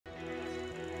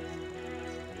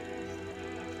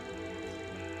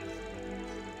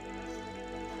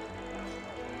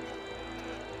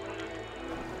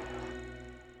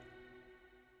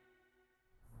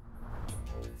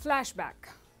Flashback.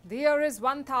 The year is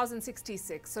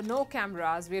 1066, so no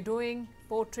cameras, we're doing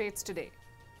portraits today.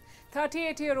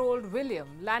 38-year-old William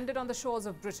landed on the shores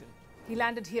of Britain. He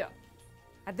landed here,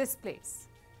 at this place,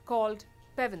 called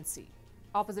Pevensey,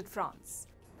 opposite France.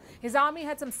 His army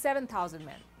had some 7,000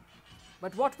 men.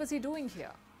 But what was he doing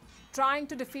here? Trying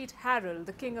to defeat Harold,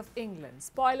 the King of England.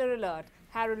 Spoiler alert,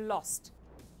 Harold lost.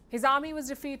 His army was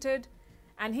defeated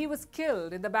and he was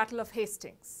killed in the Battle of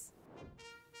Hastings.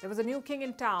 There was a new king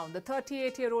in town. The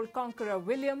 38-year-old conqueror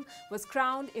William was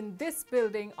crowned in this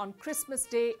building on Christmas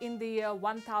Day in the year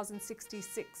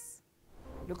 1066.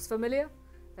 Looks familiar?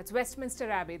 That's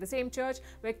Westminster Abbey, the same church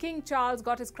where King Charles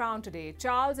got his crown today.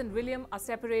 Charles and William are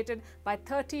separated by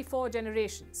 34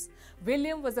 generations.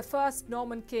 William was the first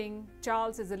Norman king,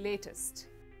 Charles is the latest.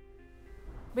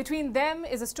 Between them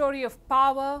is a story of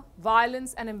power,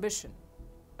 violence and ambition.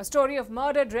 A story of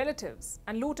murdered relatives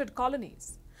and looted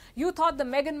colonies. You thought the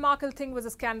Meghan Markle thing was a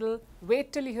scandal.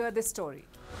 Wait till you hear this story.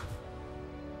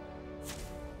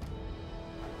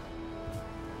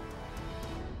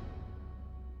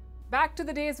 Back to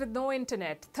the days with no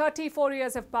internet. 34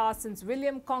 years have passed since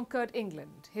William conquered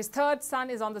England. His third son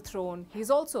is on the throne.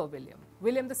 He's also a William,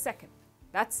 William II.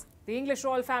 That's the English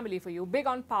royal family for you, big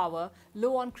on power,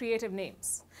 low on creative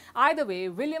names. Either way,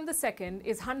 William II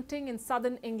is hunting in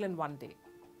southern England one day.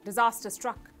 Disaster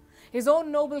struck. His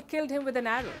own noble killed him with an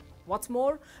arrow. What's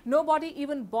more, nobody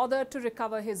even bothered to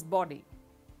recover his body.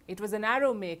 It was an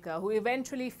arrow maker who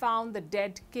eventually found the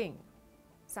dead king.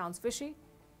 Sounds fishy?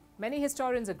 Many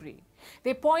historians agree.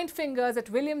 They point fingers at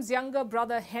William's younger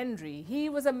brother Henry. He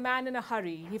was a man in a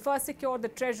hurry. He first secured the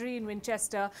treasury in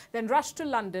Winchester, then rushed to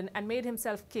London and made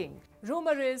himself king.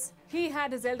 Rumor is he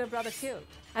had his elder brother killed.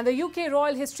 And the UK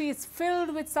royal history is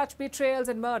filled with such betrayals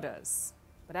and murders.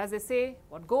 But as they say,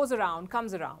 what goes around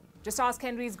comes around. Just ask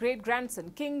Henry's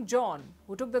great-grandson, King John,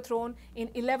 who took the throne in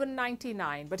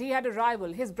 1199. But he had a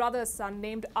rival, his brother's son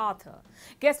named Arthur.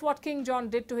 Guess what King John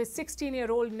did to his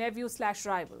 16-year-old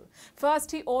nephew/rival?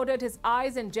 First, he ordered his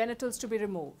eyes and genitals to be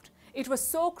removed. It was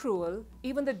so cruel,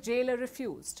 even the jailer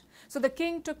refused. So the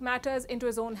king took matters into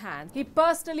his own hands. He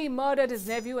personally murdered his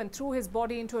nephew and threw his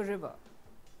body into a river.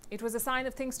 It was a sign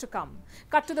of things to come.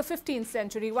 Cut to the 15th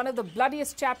century, one of the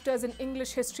bloodiest chapters in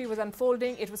English history was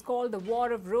unfolding. It was called the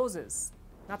War of Roses.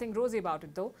 Nothing rosy about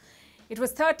it though. It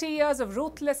was 30 years of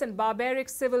ruthless and barbaric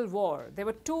civil war. There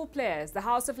were two players, the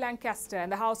House of Lancaster and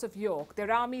the House of York.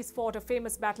 Their armies fought a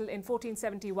famous battle in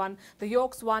 1471. The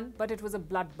Yorks won, but it was a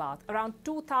bloodbath. Around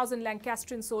 2,000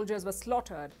 Lancastrian soldiers were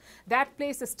slaughtered. That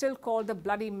place is still called the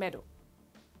Bloody Meadow.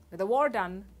 With the war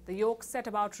done, the Yorks set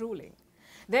about ruling.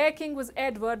 Their king was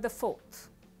Edward IV,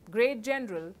 great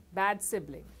general, bad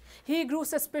sibling. He grew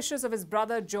suspicious of his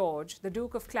brother George, the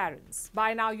Duke of Clarence.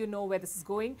 By now you know where this is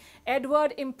going.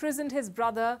 Edward imprisoned his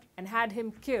brother and had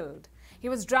him killed. He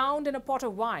was drowned in a pot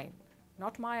of wine.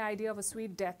 Not my idea of a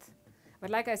sweet death. But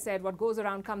like I said, what goes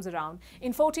around comes around.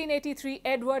 In 1483,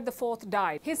 Edward IV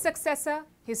died. His successor,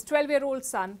 his 12-year-old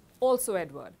son, also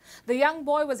Edward. The young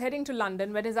boy was heading to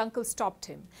London when his uncle stopped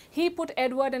him. He put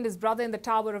Edward and his brother in the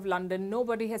Tower of London.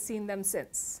 Nobody has seen them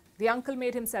since. The uncle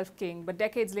made himself king, but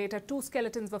decades later, two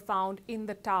skeletons were found in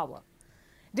the tower.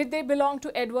 Did they belong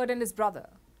to Edward and his brother?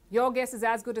 Your guess is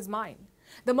as good as mine.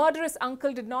 The murderous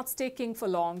uncle did not stay king for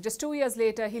long. Just 2 years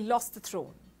later, he lost the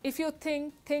throne. If you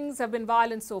think things have been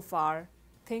violent so far,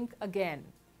 think again.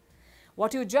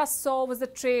 What you just saw was the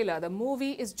trailer. The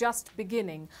movie is just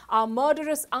beginning. Our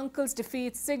murderous uncle's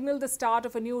defeat signaled the start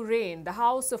of a new reign, the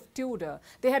House of Tudor.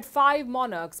 They had 5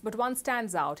 monarchs, but one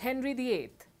stands out, Henry VIII.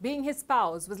 Being his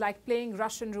spouse was like playing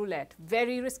Russian roulette.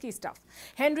 Very risky stuff.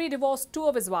 Henry divorced 2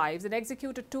 of his wives and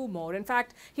executed 2 more. In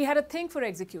fact, he had a thing for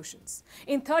executions.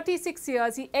 In 36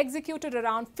 years, he executed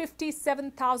around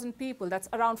 57,000 people. That's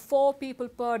around 4 people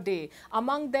per day.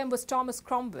 Among them was Thomas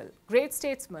Cromwell, great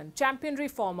statesman, champion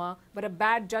reformer, but a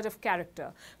bad judge of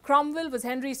character. Cromwell was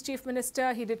Henry's chief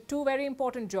minister. He did 2 very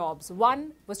important jobs.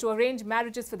 One was to arrange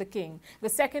marriages for the king. The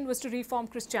second was to reform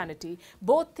Christianity.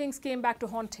 Both things came back to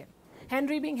haunt him.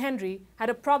 Henry, being Henry, had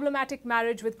a problematic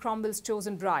marriage with Cromwell's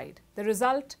chosen bride. The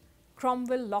result?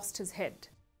 Cromwell lost his head.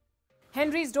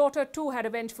 Henry's daughter too had a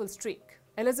vengeful streak,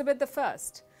 Elizabeth I.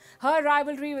 Her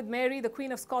rivalry with Mary, the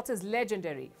Queen of Scots, is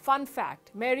legendary. Fun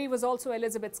fact, Mary was also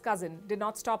Elizabeth's cousin. Did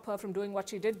not stop her from doing what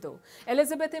she did though.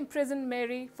 Elizabeth imprisoned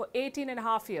Mary for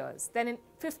 18.5 years. Then in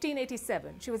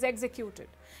 1587, she was executed.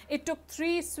 It took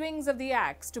 3 swings of the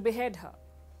axe to behead her.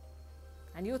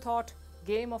 And you thought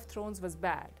Game of Thrones was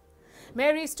bad.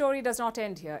 Mary's story does not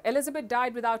end here. Elizabeth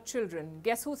died without children.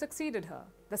 Guess who succeeded her?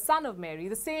 The son of Mary,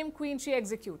 the same queen she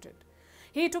executed.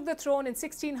 He took the throne in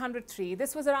 1603.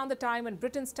 This was around the time when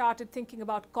Britain started thinking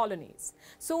about colonies.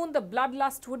 Soon the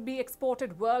bloodlust would be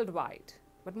exported worldwide.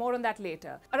 But more on that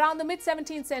later. Around the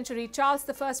mid-17th century, Charles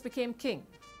I became king.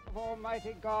 Of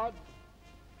Almighty God,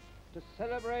 to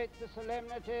celebrate the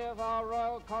solemnity of our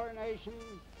royal coronation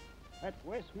at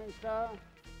Westminster.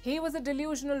 He was a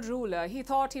delusional ruler. He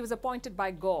thought he was appointed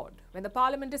by God. When the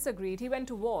Parliament disagreed, he went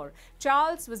to war.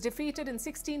 Charles was defeated in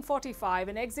 1645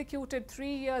 and executed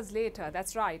 3 years later.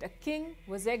 That's right, a king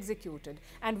was executed.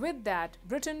 And with that,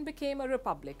 Britain became a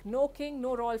republic. No king,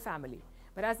 no royal family.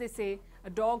 But as they say, a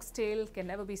dog's tail can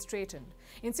never be straightened.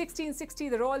 In 1660,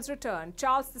 the royals returned.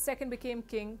 Charles II became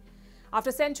king.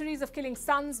 After centuries of killing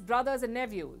sons, brothers and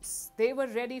nephews, they were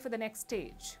ready for the next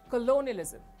stage,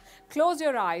 colonialism. Close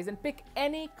your eyes and pick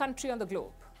any country on the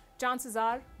globe. Chances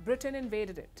are Britain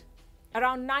invaded it.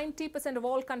 Around 90% of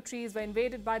all countries were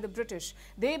invaded by the British.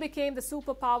 They became the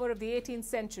superpower of the 18th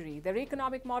century. Their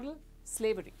economic model?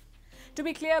 Slavery. To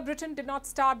be clear, Britain did not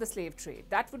start the slave trade.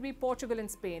 That would be Portugal and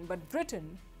Spain, but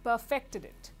Britain perfected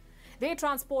it. They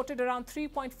transported around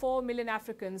 3.4 million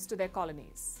Africans to their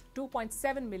colonies.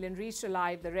 2.7 million reached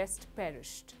alive, the rest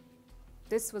perished.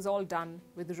 This was all done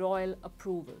with royal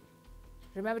approval.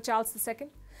 Remember Charles II?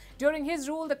 During his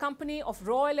rule, the Company of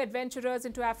Royal Adventurers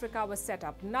into Africa was set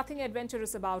up. Nothing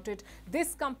adventurous about it.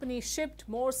 This company shipped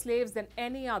more slaves than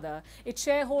any other. Its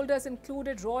shareholders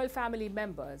included royal family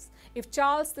members. If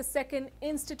Charles II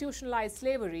institutionalized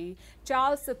slavery,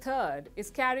 Charles III is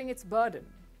carrying its burden.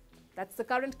 That's the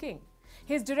current king.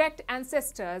 His direct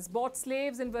ancestors bought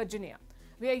slaves in Virginia.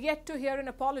 We are yet to hear an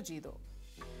apology, though.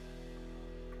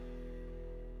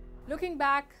 Looking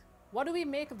back, what do we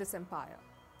make of this empire,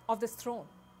 of this throne?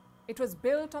 It was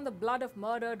built on the blood of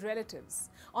murdered relatives,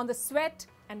 on the sweat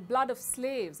and blood of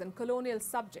slaves and colonial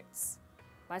subjects.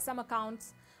 By some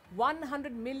accounts,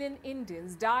 100 million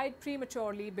Indians died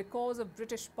prematurely because of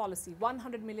British policy.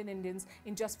 100 million Indians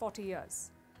in just 40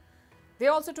 years. They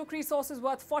also took resources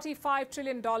worth $45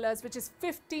 trillion, which is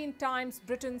 15 times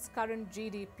Britain's current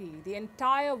GDP. The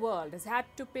entire world has had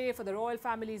to pay for the royal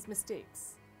family's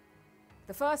mistakes.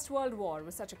 The First World War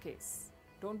was such a case.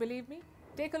 Don't believe me?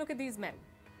 Take a look at these men.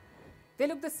 They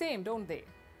look the same, don't they?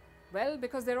 Well,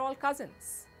 because they're all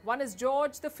cousins. One is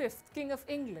George V, King of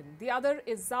England. The other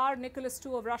is Tsar Nicholas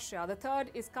II of Russia. The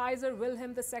third is Kaiser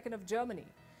Wilhelm II of Germany.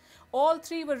 All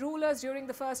three were rulers during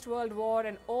the First World War,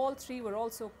 and all three were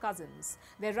also cousins.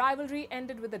 Their rivalry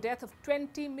ended with the death of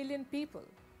 20 million people.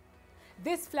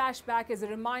 This flashback is a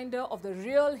reminder of the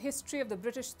real history of the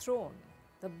British throne,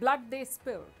 the blood they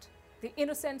spilled, the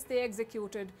innocents they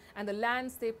executed, and the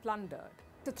lands they plundered.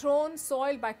 The throne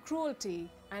soiled by cruelty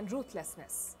and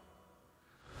ruthlessness.